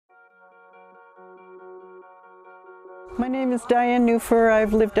My name is Diane Newfer.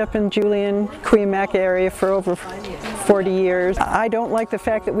 I've lived up in Julian, Cuyamaca area for over 40 years. I don't like the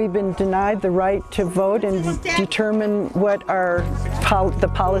fact that we've been denied the right to vote and determine what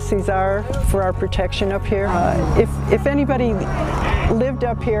the policies are for our protection up here. If anybody lived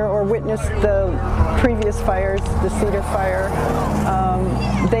up here or witnessed the previous fires, the Cedar Fire,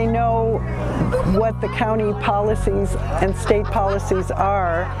 they know what the county policies and state policies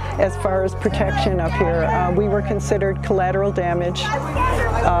are as far as protection up here. We were considered collateral damage,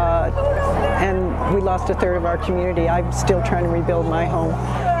 and we lost a third of our community. I'm still trying to rebuild my home.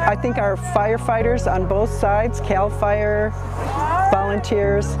 I think our firefighters on both sides, CAL FIRE,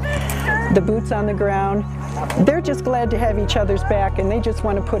 volunteers, the boots on the ground, they're just glad to have each other's back, and they just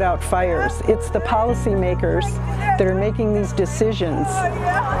want to put out fires. It's the policymakers that are making these decisions,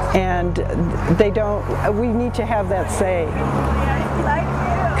 and we need to have that say.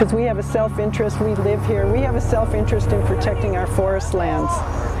 Because we have a self-interest, we live here, we have a self-interest in protecting our forest lands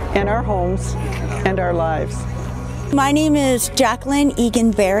and our homes and our lives. My name is Jacqueline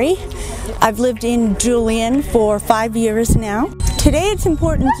Egan-Berry. I've lived in Julian for 5 years now. Today it's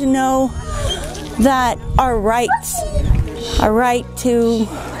important to know that our rights, our right to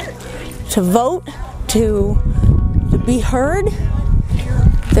vote, to be heard,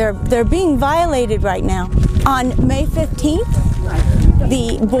 they're being violated right now. On May 15th,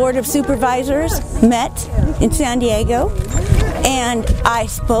 the Board of Supervisors met in San Diego, and I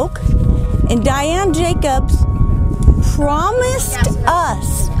spoke, and Diane Jacobs promised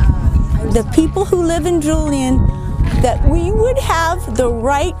us, the people who live in Julian, that we would have the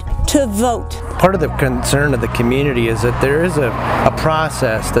right to vote. Part of the concern of the community is that there is a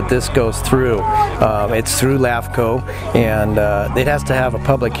process that this goes through. It's through LAFCO, and it has to have a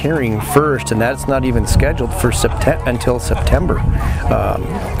public hearing first, and that's not even scheduled for until September.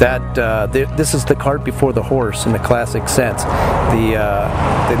 This is the cart before the horse in the classic sense.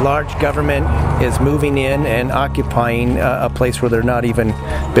 The large government is moving in and occupying a place where they're not even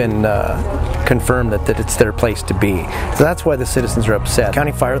been confirmed that it's their place to be. So that's why the citizens are upset.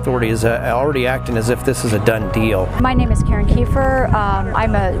 County Fire Authority is already acting as if this is a done deal. My name is Karen Kiefer.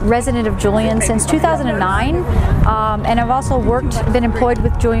 I'm a resident of Julian since 2009, and I've also been employed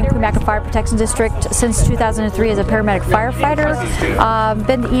with Julian Cuyamaca Fire Protection District since 2003 as a paramedic firefighter.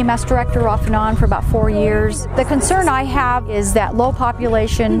 Been the EMS director off and on for about 4 years. The concern I have is that low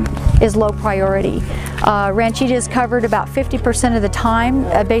population is low priority. Ranchita is covered about 50% of the time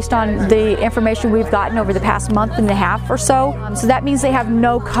based on the information we've gotten over the past month and a half or so. So that means they have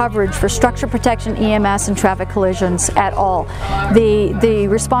no coverage for structure protection, EMS, and traffic collisions at all. The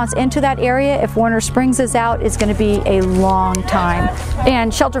response into that area, if Warner Springs is out, is going to be a long time.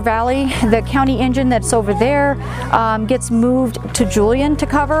 And Shelter Valley, the county engine that's over there, gets moved to Julian to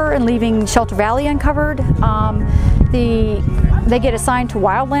cover, and leaving Shelter Valley uncovered. They get assigned to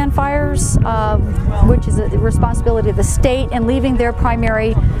wildland fires, which is a responsibility of the state, and leaving their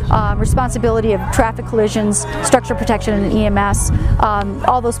primary responsibility of traffic collisions, structure protection, and EMS,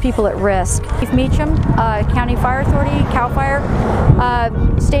 all those people at risk. Chief Meacham, County Fire Authority, CAL FIRE,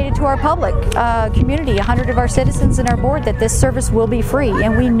 stated to our public community, 100 of our citizens and our board, that this service will be free,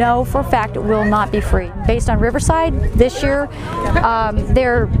 and we know for a fact it will not be free. Based on Riverside, this year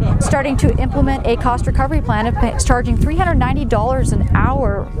they're starting to implement a cost recovery plan of charging $390 an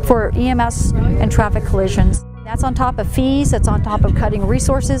hour for EMS and traffic collisions. That's on top of fees, that's on top of cutting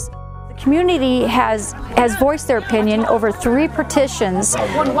resources. The community has voiced their opinion over 3 petitions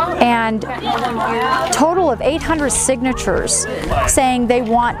and a total of 800 signatures saying they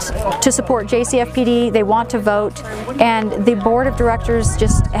want to support JCFPD, they want to vote, and the board of directors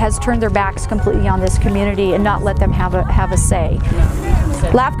just has turned their backs completely on this community and not let them have a say.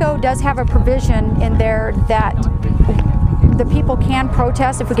 LAFCO does have a provision in there that the people can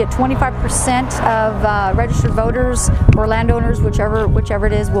protest if we get 25% of registered voters or landowners, whichever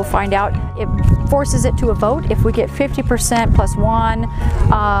it is, we'll find out. It forces it to a vote. If we get 50% plus 1 or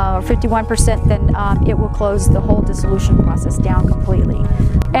 51%, then it will close the whole dissolution process down completely.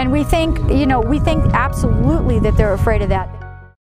 And we think absolutely that they're afraid of that.